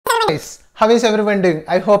Guys, how is everyone doing?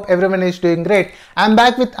 I hope everyone is doing great. I'm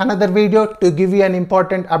back with another video to give you an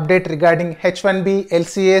important update regarding H1B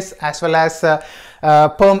LCS as well as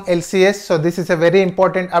PERM LCS. So this is a very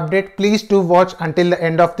important update. Please do watch until the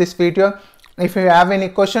end of this video. If you have any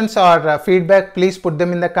questions or feedback, please put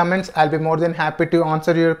them in the comments. I'll be more than happy to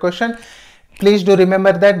answer your question. Please do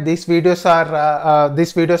remember that these videos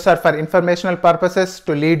are for informational purposes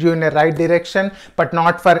to lead you in a right direction, but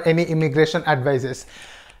not for any immigration advices.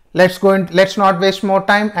 Let's not waste more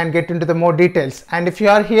time and get into the more details. And if you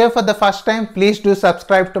are here for the first time, please do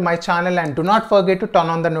subscribe to my channel and do not forget to turn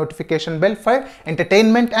on the notification bell for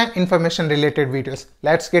entertainment and information related videos.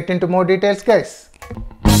 Let's get into more details, guys.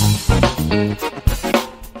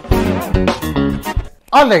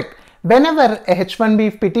 Alright, whenever a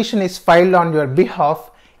H1B petition is filed on your behalf,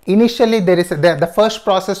 initially the first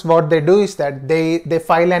process what they do is that they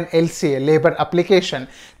file an LCA, labor application.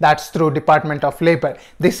 That's through Department of Labor.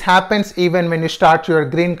 This happens even when you start your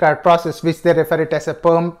green card process, which they refer it as a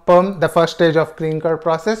PERM, the first stage of green card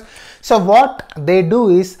process. So what they do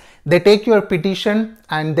is they take your petition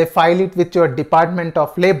and they file it with your Department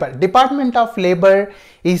of Labor. Department of Labor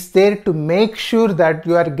is there to make sure that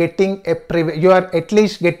you are at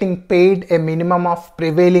least getting paid a minimum of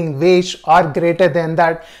prevailing wage or greater than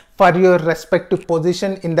that for your respective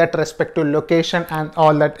position in that respective location and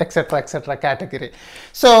all that etc category.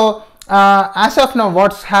 So as of now,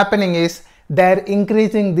 what's happening is they're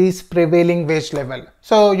increasing this prevailing wage level.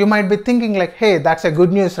 So you might be thinking like, hey, that's a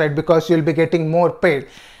good news, right? Because you'll be getting more paid.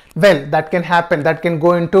 Well, that can happen. That can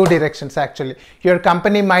go in two directions actually. Your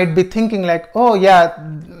company might be thinking like, oh yeah,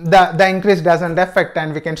 the increase doesn't affect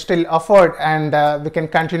and we can still afford and we can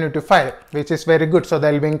continue to file, which is very good. So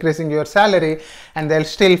they'll be increasing your salary and they'll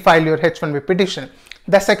still file your H1B petition.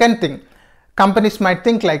 The second thing, companies might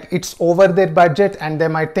think like it's over their budget and they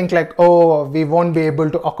might think like, oh, we won't be able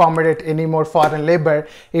to accommodate any more foreign labor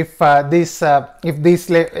if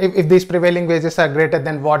these prevailing wages are greater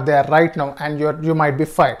than what they are right now, and you might be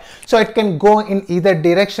fired. So it can go in either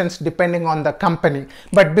directions depending on the company.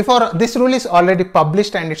 But before, this rule is already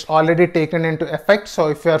published and it's already taken into effect. So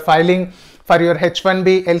if you are filing for your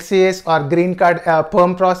H1B, LCS or green card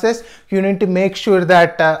PERM process, you need to make sure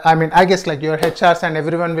that, I guess like your HRs and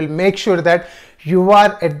everyone will make sure that you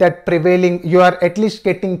are at that prevailing, you are at least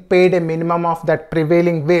getting paid a minimum of that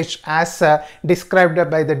prevailing wage as described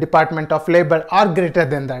by the Department of Labor or greater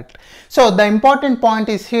than that. So the important point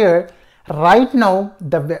is here, right now,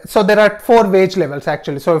 so there are 4 wage levels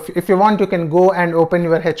actually. So if you want, you can go and open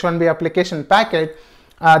your H1B application packet.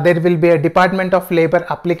 There will be a Department of Labor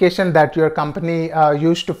application that your company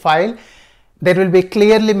used to file. There will be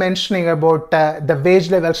clearly mentioning about the wage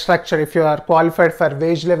level structure if you are qualified for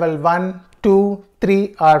wage level 1, 2,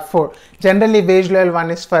 3 or 4. Generally wage level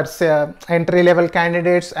 1 is for entry level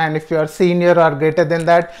candidates, and if you are senior or greater than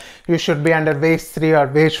that, you should be under wage 3 or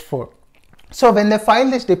wage 4. So when they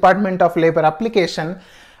file this Department of Labor application,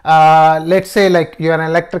 let's say like you are an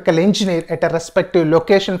electrical engineer at a respective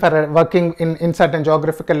location for working in certain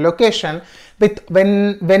geographical location,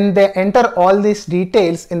 when they enter all these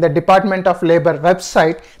details in the Department of Labor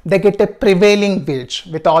website, they get a prevailing wage.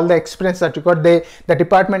 With all the experience that you got, the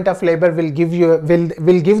Department of Labor will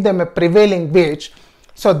give them a prevailing wage.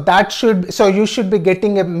 So you should be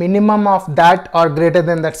getting a minimum of that or greater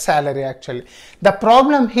than that salary actually. The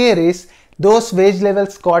problem here is those wage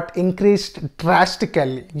levels got increased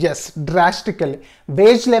drastically. Yes, drastically.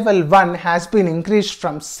 Wage level 1 has been increased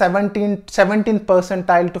from 17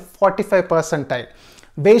 percentile to 45 percentile.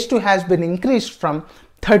 Wage 2 has been increased from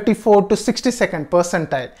 34 to 62nd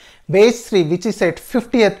percentile. Wage 3, which is at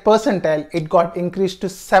 50th percentile, it got increased to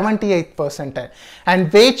 78th percentile.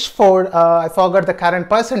 And wage 4, I forgot the current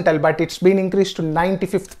percentile, but it's been increased to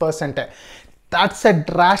 95th percentile. That's a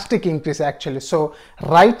drastic increase actually. So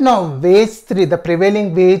right now wage 3, the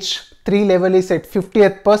prevailing wage 3 level is at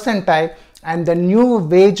 50th percentile, and the new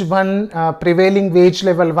wage 1 prevailing wage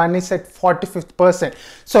level 1 is at 45th percent.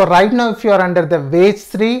 So right now if you are under the wage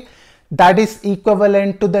 3, that is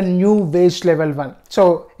equivalent to the new wage level 1.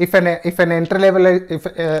 So if an entry level,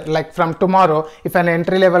 like from tomorrow, if an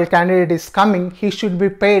entry level candidate is coming, he should be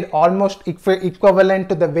paid almost equivalent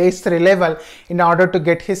to the wage 3 level in order to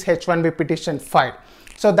get his H1B petition filed.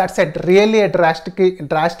 So that's really a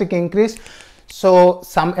drastic increase. So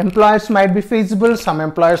some employers might be feasible, some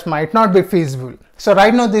employers might not be feasible. So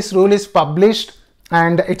right now this rule is published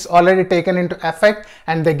and it's already taken into effect,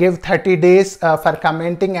 and they give 30 days for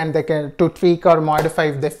commenting, and they can to tweak or modify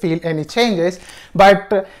if they feel any changes.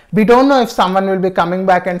 But we don't know if someone will be coming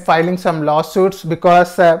back and filing some lawsuits,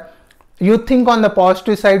 because you think on the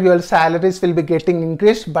positive side your salaries will be getting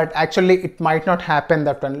increased, but actually it might not happen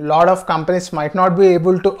that one. A lot of companies might not be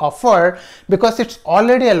able to afford, because it's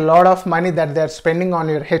already a lot of money that they're spending on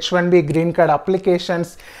your H1B green card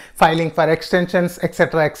applications, filing for extensions,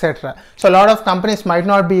 etc., etc. So a lot of companies might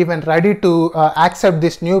not be even ready to accept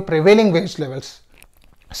this new prevailing wage levels.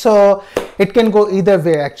 So it can go either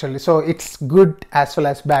way actually. So it's good as well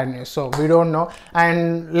as bad news. So we don't know.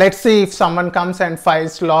 And let's see if someone comes and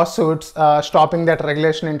files lawsuits stopping that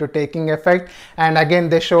regulation into taking effect. And again,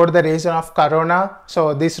 they showed the reason of Corona.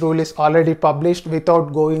 So this rule is already published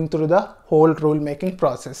without going through the whole rule making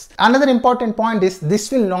process. Another important point is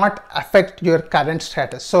this will not affect your current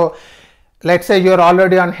status. So let's say you're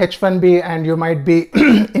already on H1B and you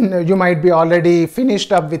might be already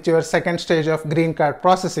finished up with your second stage of green card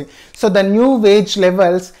processing. So the new wage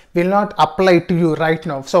levels will not apply to you right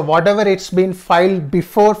now. So whatever it's been filed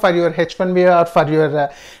before for your H1B or for your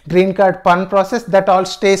green card PERM process, that all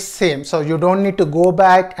stays same. So you don't need to go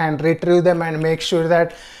back and retrieve them and make sure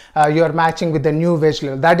that you are matching with the new wage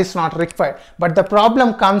level. That is not required. But the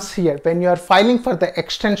problem comes here when you are filing for the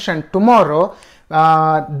extension tomorrow.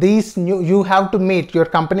 You have to meet, your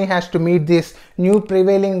company has to meet these new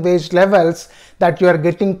prevailing wage levels that you are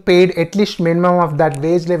getting paid at least minimum of that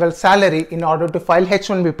wage level salary in order to file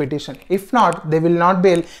H1B petition. If not, they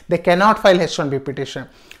cannot file H1B petition.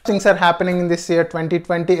 Things are happening in this year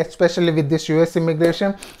 2020, especially with this US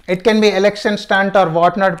immigration. It can be election stunt or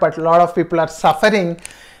whatnot, but a lot of people are suffering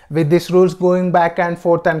with these rules going back and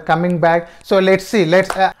forth and coming back. So let's see,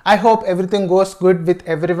 I hope everything goes good with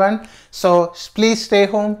everyone. So please stay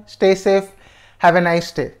home, stay safe, have a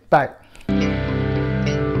nice day, bye.